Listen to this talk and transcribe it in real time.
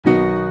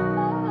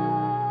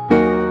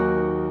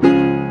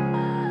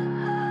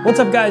What's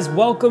up guys,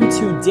 welcome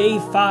to day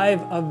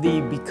 5 of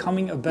the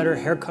Becoming a Better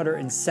Haircutter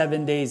in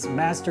 7 Days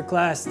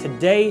Masterclass.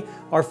 Today,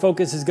 our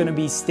focus is gonna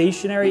be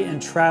stationary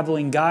and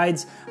traveling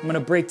guides. I'm gonna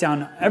break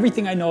down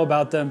everything I know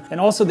about them and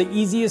also the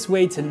easiest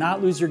way to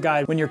not lose your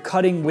guide when you're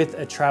cutting with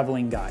a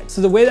traveling guide. So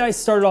the way that I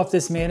started off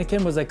this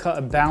mannequin was I cut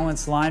a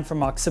balanced line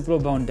from occipital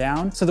bone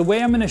down. So the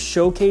way I'm gonna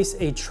showcase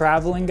a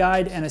traveling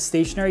guide and a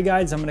stationary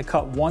guide is I'm gonna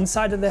cut one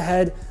side of the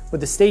head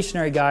with a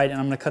stationary guide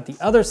and I'm gonna cut the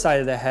other side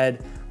of the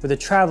head with a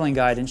traveling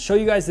guide and show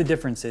you guys the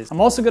differences. I'm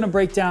also gonna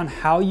break down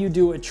how you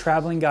do a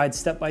traveling guide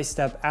step by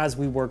step as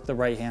we work the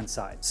right hand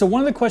side. So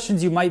one of the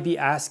questions you might be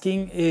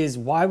asking is,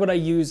 why would I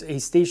use a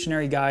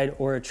stationary guide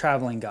or a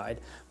traveling guide?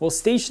 Well,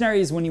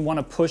 stationary is when you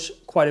wanna push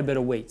quite a bit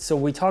of weight. So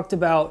we talked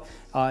about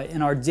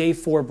in our day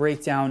 4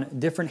 breakdown,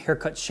 different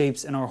haircut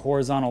shapes in our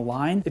horizontal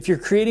line. If you're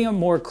creating a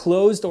more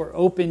closed or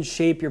open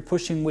shape, you're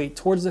pushing weight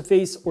towards the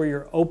face or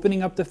you're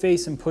opening up the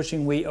face and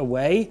pushing weight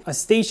away. A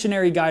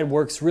stationary guide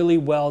works really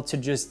well to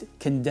just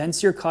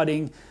condense your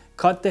cutting,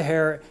 cut the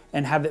hair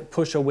and have it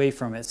push away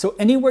from it. So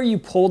anywhere you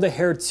pull the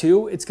hair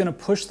to, it's gonna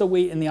push the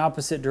weight in the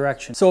opposite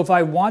direction. So if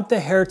I want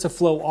the hair to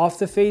flow off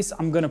the face,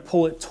 I'm gonna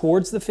pull it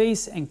towards the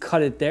face and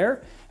cut it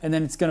there, and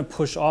then it's gonna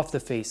push off the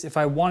face. If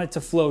I want it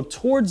to flow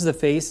towards the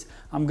face,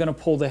 I'm gonna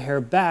pull the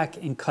hair back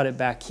and cut it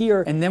back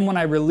here. And then when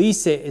I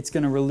release it, it's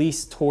gonna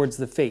release towards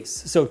the face.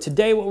 So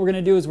today what we're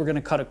gonna do is we're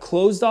gonna cut a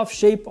closed off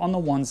shape on the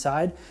one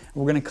side, and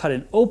we're gonna cut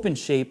an open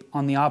shape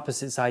on the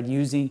opposite side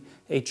using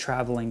a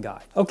traveling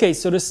guide. Okay,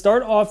 so to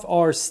start off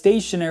our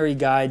stationary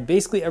guide,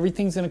 basically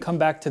everything's gonna come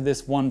back to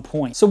this one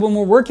point. So when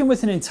we're working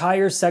with an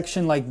entire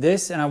section like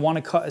this and I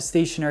wanna cut a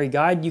stationary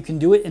guide, you can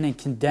do it in a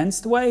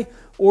condensed way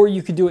or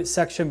you could do it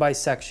section by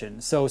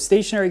section. So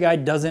stationary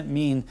guide doesn't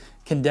mean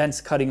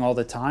condensed cutting all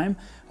the time.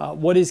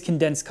 What is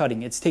condensed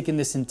cutting? It's taking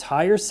this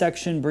entire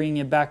section, bringing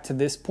it back to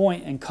this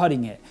point and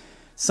cutting it.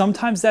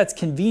 Sometimes that's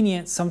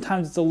convenient,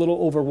 sometimes it's a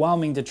little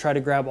overwhelming to try to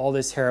grab all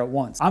this hair at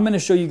once. I'm gonna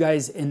show you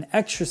guys an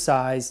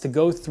exercise to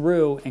go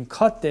through and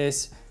cut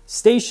this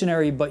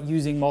stationary but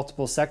using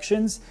multiple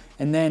sections,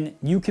 and then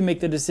you can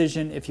make the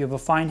decision. If you have a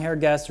fine hair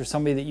guest or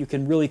somebody that you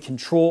can really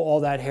control all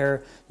that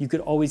hair, you could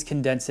always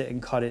condense it and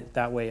cut it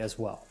that way as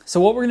well. So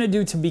what we're gonna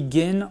do to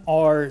begin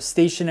our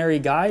stationary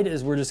guide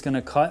is we're just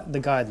gonna cut the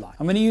guideline.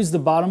 I'm gonna use the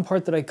bottom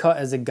part that I cut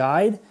as a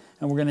guide,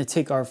 and we're gonna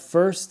take our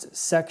first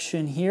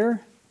section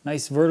here,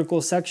 nice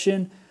vertical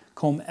section,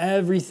 comb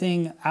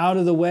everything out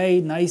of the way,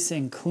 nice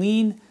and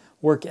clean,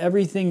 work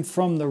everything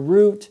from the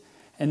root.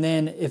 And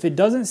then if it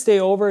doesn't stay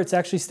over, it's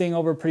actually staying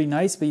over pretty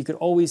nice, but you could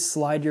always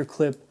slide your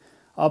clip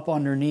up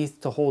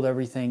underneath to hold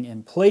everything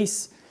in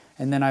place.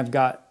 And then I've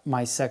got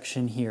my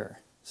section here.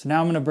 So now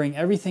I'm gonna bring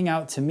everything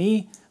out to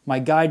me. My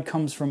guide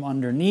comes from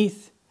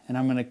underneath and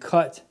I'm gonna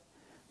cut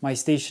my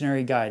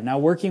stationary guide. Now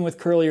working with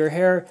curlier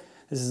hair,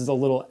 this is a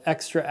little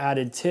extra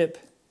added tip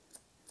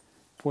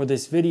for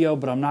this video,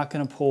 but I'm not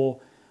gonna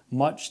pull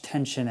much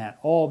tension at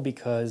all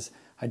because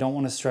I don't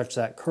wanna stretch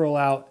that curl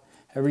out.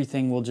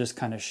 Everything will just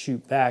kind of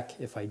shoot back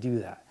if I do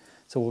that.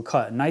 So we'll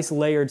cut a nice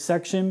layered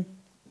section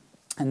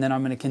and then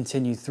I'm gonna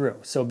continue through.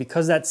 So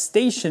because that's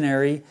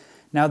stationary,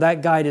 now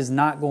that guide is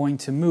not going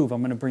to move.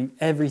 I'm gonna bring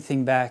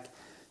everything back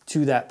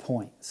to that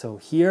point. So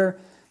here,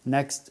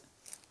 next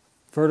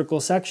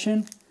vertical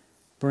section,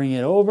 bring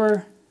it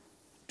over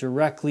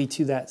directly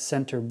to that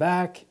center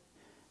back,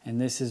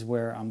 and this is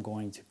where I'm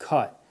going to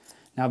cut.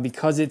 Now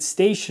because it's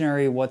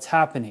stationary, what's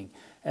happening?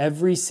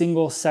 Every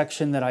single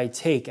section that I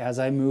take as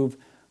I move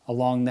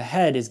along the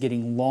head is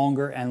getting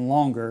longer and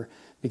longer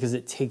because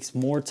it takes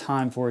more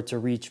time for it to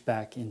reach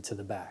back into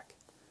the back.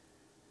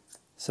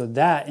 So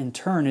that in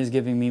turn is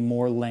giving me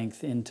more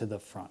length into the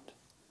front.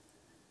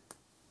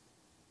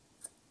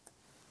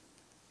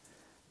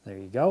 There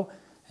you go.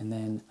 And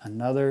then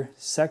another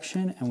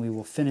section and we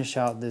will finish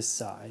out this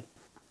side.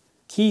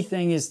 Key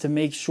thing is to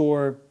make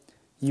sure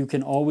you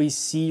can always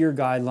see your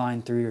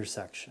guideline through your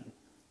section.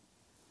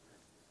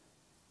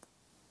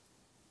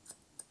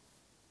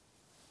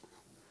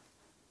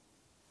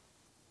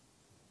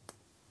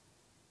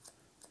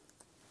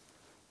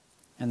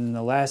 And then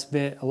the last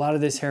bit, a lot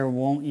of this hair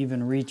won't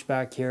even reach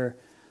back here.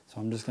 So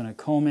I'm just gonna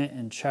comb it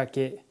and check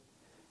it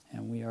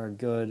and we are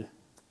good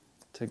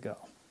to go.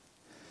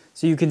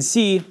 So you can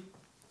see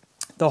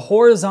the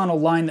horizontal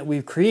line that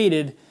we've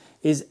created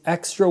is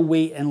extra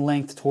weight and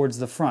length towards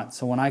the front.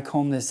 So when I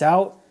comb this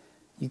out,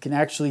 you can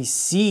actually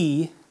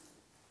see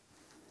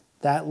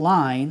that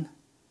line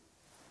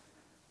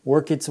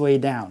work its way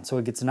down. So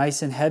it gets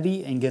nice and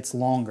heavy and gets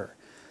longer.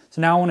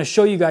 So now I wanna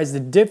show you guys the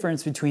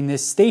difference between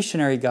this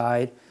stationary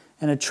guide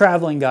and a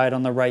traveling guide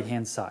on the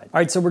right-hand side. All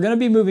right, so we're gonna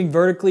be moving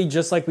vertically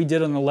just like we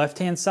did on the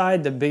left-hand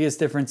side. The biggest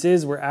difference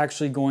is we're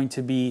actually going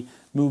to be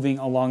moving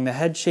along the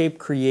head shape,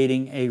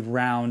 creating a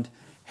round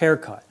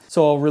haircut.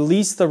 So I'll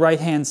release the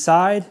right-hand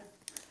side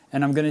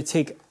and I'm gonna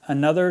take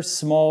another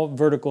small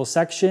vertical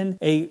section.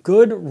 A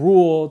good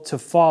rule to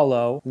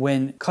follow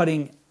when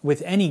cutting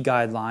with any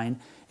guideline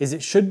is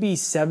it should be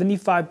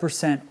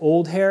 75%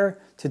 old hair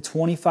to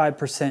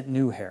 25%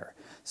 new hair.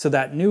 So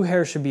that new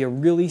hair should be a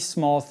really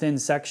small, thin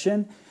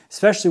section.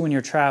 especially when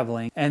you're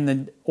traveling, and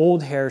the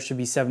old hair should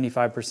be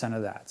 75%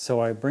 of that. So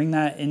I bring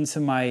that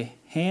into my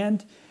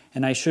hand,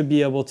 and I should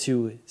be able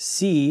to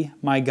see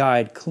my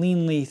guide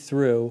cleanly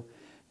through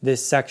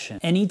this section.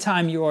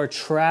 Anytime you are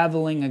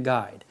traveling a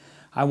guide,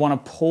 I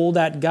want to pull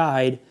that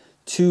guide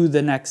to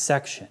the next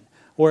section,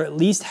 or at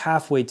least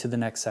halfway to the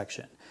next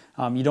section.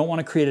 You don't want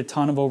to create a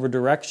ton of over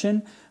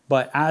direction,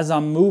 but as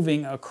I'm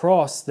moving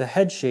across the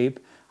head shape,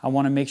 I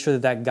want to make sure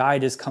that that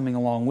guide is coming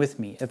along with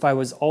me. If I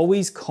was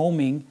always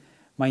combing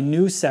my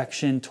new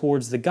section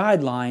towards the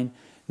guideline,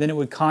 then it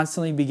would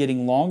constantly be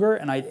getting longer,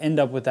 and I'd end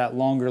up with that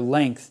longer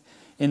length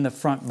in the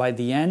front by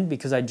the end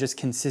because I'd just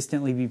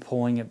consistently be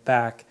pulling it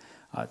back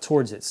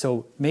towards it.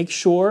 So make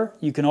sure,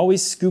 you can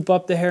always scoop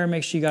up the hair,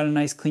 make sure you got a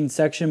nice clean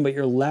section, but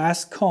your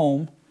last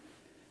comb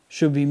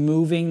should be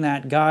moving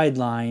that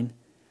guideline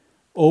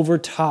over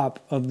top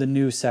of the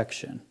new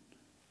section.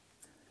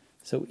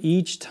 So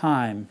each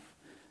time,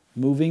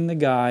 moving the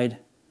guide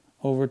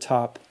over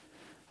top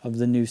of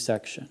the new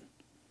section,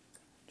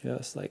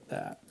 just like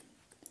that.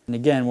 And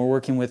again, we're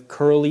working with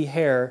curly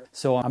hair,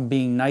 so I'm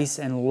being nice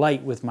and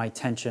light with my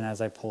tension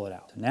as I pull it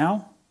out.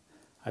 Now,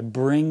 I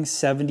bring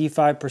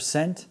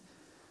 75%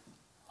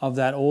 of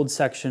that old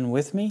section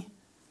with me,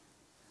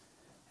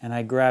 and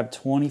I grab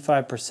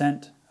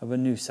 25% of a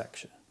new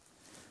section.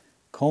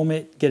 Comb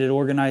it, get it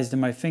organized in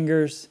my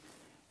fingers,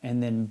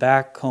 and then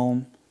back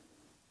comb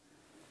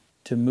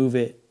to move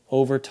it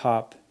over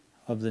top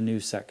of the new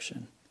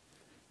section.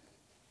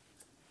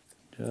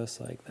 Just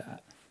like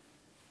that.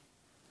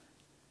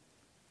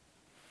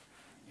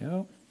 There we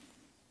go.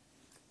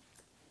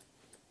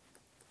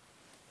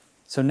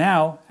 So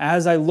now,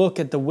 as I look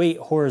at the weight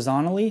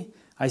horizontally,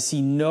 I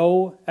see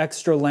no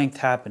extra length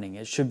happening.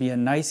 It should be a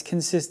nice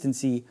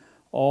consistency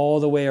all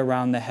the way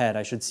around the head.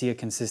 I should see a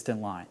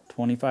consistent line.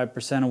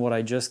 25% of what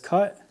I just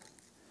cut,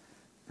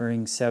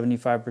 bring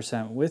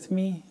 75% with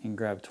me, and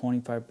grab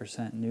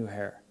 25% new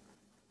hair.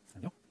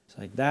 Just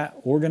like that,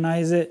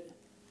 organize it,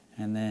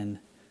 and then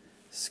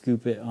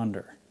scoop it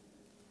under.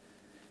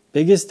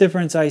 Biggest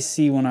difference I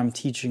see when I'm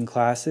teaching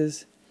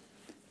classes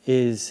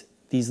is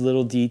these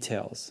little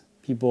details.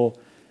 People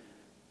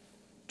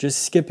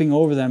just skipping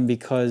over them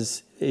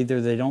because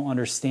either they don't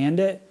understand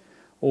it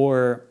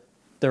or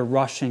they're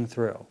rushing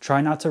through.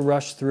 Try not to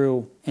rush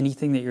through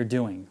anything that you're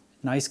doing.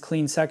 Nice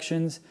clean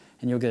sections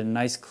and you'll get a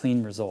nice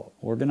clean result.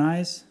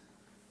 Organize,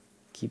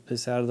 keep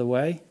this out of the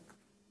way.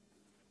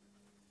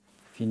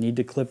 If you need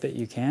to clip it,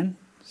 you can.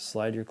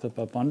 Slide your clip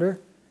up under,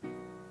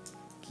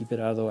 keep it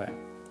out of the way.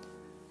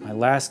 My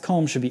last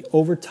comb should be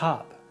over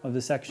top of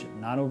the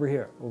section, not over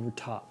here, over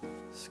top.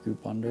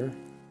 Scoop under.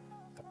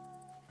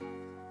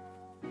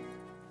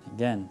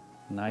 Again,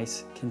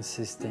 nice,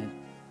 consistent,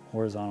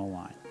 horizontal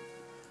line.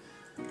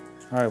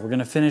 All right, we're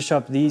gonna finish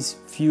up these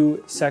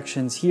few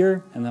sections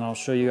here, and then I'll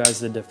show you guys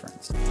the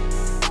difference.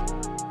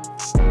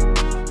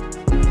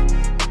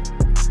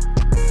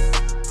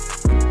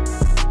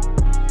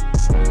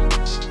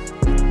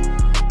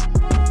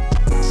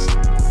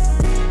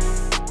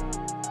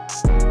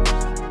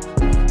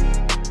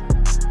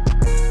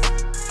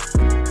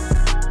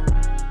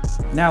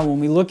 Now, when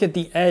we look at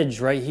the edge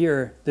right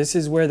here, this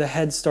is where the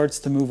head starts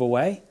to move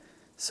away.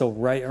 So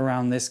right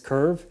around this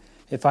curve.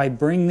 If I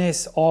bring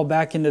this all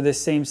back into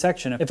this same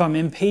section, if I'm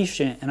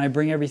impatient and I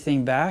bring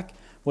everything back,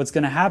 what's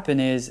gonna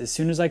happen is as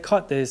soon as I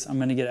cut this, I'm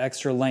gonna get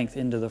extra length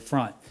into the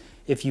front.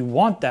 If you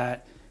want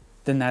that,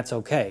 then that's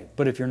okay.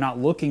 But if you're not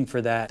looking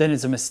for that, then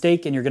it's a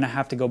mistake and you're gonna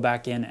have to go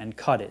back in and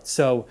cut it.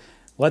 So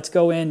let's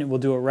go in, we'll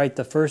do it right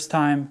the first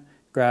time.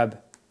 Grab,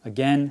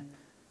 again,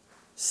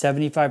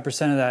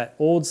 75% of that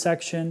old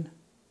section,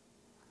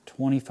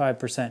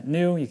 25%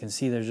 new. You can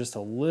see there's just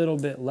a little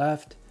bit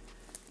left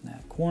in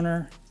that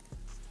corner.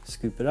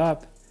 Scoop it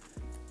up,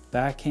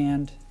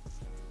 backhand,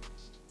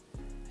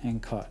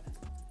 and cut.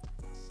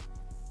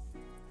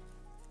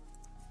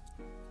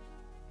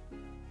 There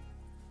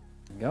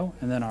we go.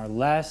 And then our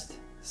last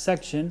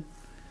section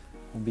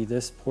will be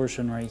this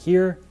portion right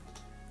here.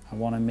 I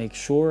want to make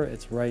sure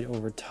it's right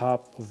over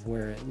top of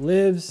where it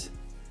lives.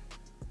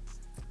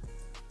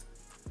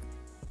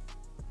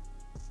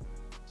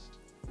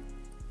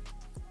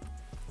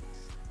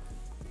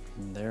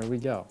 There we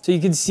go. So you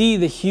can see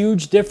the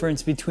huge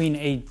difference between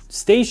a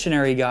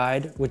stationary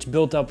guide, which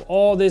built up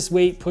all this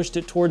weight, pushed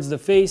it towards the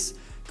face,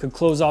 could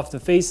close off the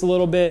face a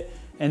little bit,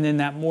 and then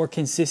that more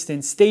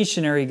consistent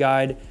stationary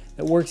guide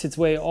that works its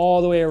way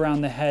all the way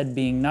around the head,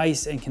 being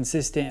nice and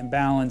consistent and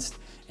balanced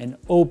and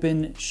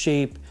open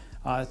shape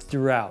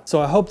throughout.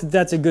 So I hope that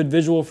that's a good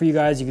visual for you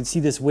guys. You can see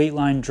this weight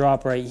line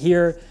drop right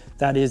here.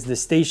 That is the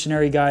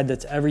stationary guide,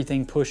 that's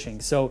everything pushing.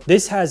 So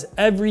this has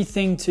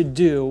everything to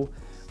do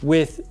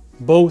with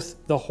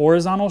both the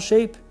horizontal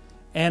shape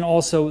and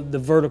also the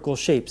vertical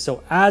shape.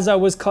 So as I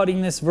was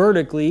cutting this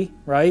vertically,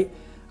 right,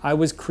 I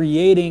was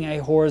creating a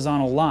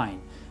horizontal line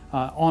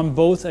on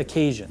both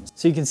occasions.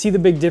 So you can see the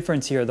big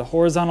difference here. The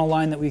horizontal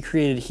line that we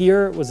created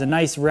here was a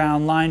nice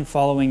round line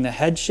following the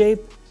head shape.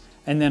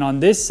 And then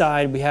on this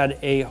side, we had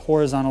a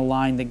horizontal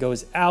line that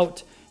goes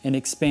out and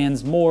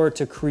expands more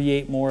to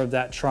create more of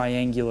that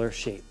triangular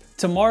shape.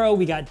 Tomorrow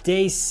we got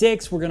day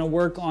 6. We're gonna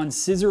work on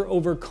scissor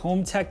over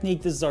comb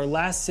technique. This is our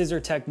last scissor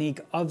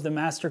technique of the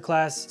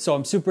masterclass. So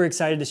I'm super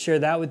excited to share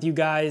that with you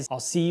guys. I'll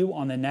see you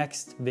on the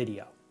next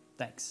video.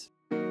 Thanks.